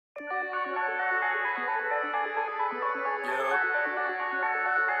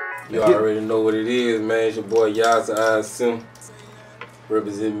You already know what it is, man. It's your boy Yasser, I.S.M.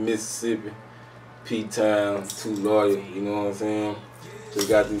 Representing Mississippi, P-Town, Too Loyal, you know what I'm saying? Just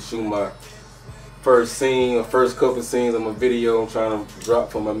got to shoot my first scene, or first couple scenes of my video I'm trying to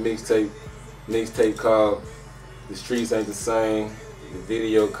drop for my mixtape called The Streets Ain't the Same. The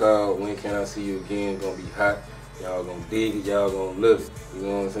video called When Can I See You Again gonna be hot. Y'all gonna dig it, y'all gonna love it, you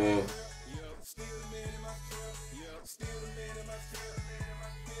know what I'm saying?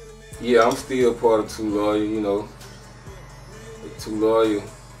 Yeah, I'm still part of Too Loyal, you know. Too Loyal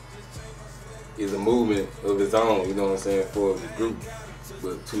is a movement of its own, you know what I'm saying, for the group.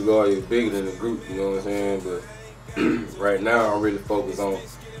 But Too Loyal is bigger than the group, you know what I'm saying? But right now, I'm really focused on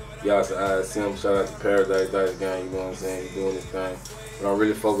Yasser, I.S.M. Shout out to Paradise Dice Gang, you know what I'm saying? He's doing this thing. But I'm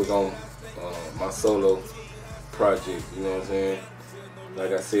really focused on my solo project, you know what I'm saying?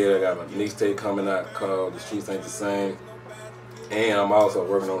 Like I said, I got my mixtape coming out called The Streets Ain't the Same. And I'm also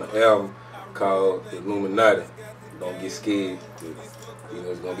working on an album called Illuminati. Don't get scared, but, you know,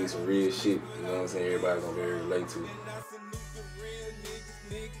 it's gonna be some real shit, you know what I'm saying? Everybody's gonna be able to relate to.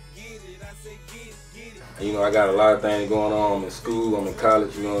 And, you know, I got a lot of things going on. I'm in school, I'm in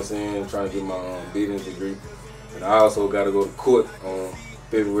college, you know what I'm saying? I'm trying to get my business degree. And I also got to go to court on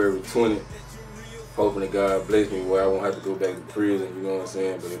February 20th. Hoping that God bless me where I won't have to go back to prison, you know what I'm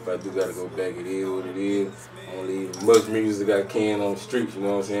saying? But if I do got to go back, it is what it is. I'm gonna leave as much music as I can on the streets, you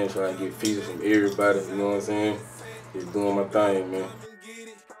know what I'm saying? Trying to get features from everybody, you know what I'm saying? Just doing my thing, man.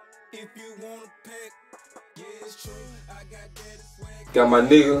 Got my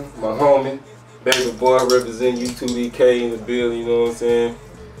nigga, my homie, baby boy representing U2BK in the building, you know what I'm saying?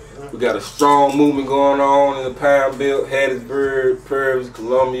 We got a strong movement going on in the Pine Belt, Hattiesburg, Purvis,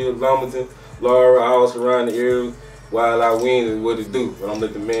 Columbia, Lumberton, Laura, all surrounding areas. Wild Out Wednesday is what it do, but I'm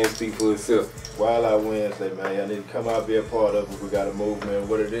let the man speak for himself. Wild Out Wednesday, man. Y'all need to come out, be a part of it. We got a movement.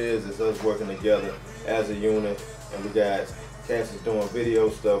 What it is us working together as a unit, and we got cats that's doing video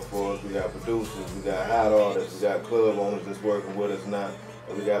stuff for us. We got producers, we got hot artists, we got club owners that's working with us now.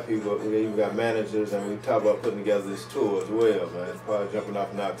 And we got people, we even got managers, and we talk about putting together this tour as well, man. It's probably jumping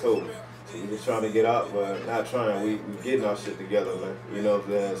off in October. So we just trying to get out, but not trying. We getting our shit together, man. You know what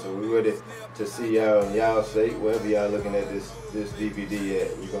I'm saying? So we ready to see y'all in y'all state, wherever y'all looking at this DVD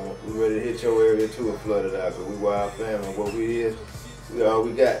at. We ready to hit your area too and flood it out. Cause we wild family. What we is, we all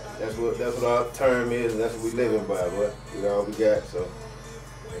we got. That's what our term is. And that's what we living by. But we all we got. So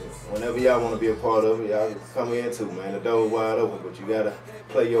whenever y'all want to be a part of it, y'all can come in too, man. The door's wide open, but you gotta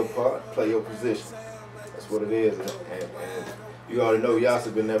play your part, play your position. That's what it is. And you already know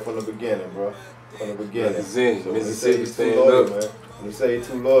Yasser been there from the beginning, bro. From the beginning. So Mississippi stand up, man. When you say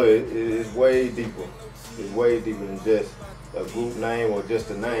Too Loyal, it's way deeper. It's way deeper than just a group name or just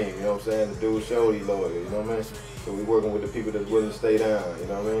a name. You know what I'm saying? The dude showed he loyal. You know what I mean? So we working with the people that's willing to stay down. You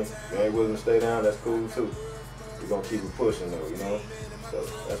know what I mean? If you ain't willing to stay down, that's cool too. We're gonna keep it pushing though. You know? So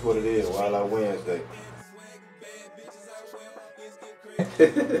that's what it is. Wild Out Wednesday.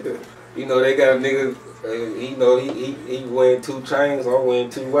 You know, they got a nigga, you know, he wearing 2 chains, I'm wearing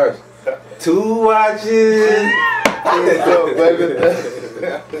 2 watches. 2 watches! What's up, baby?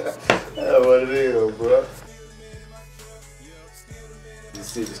 That's what it is, bro. The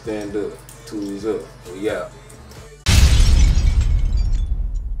city stand up, 2 is up. We out.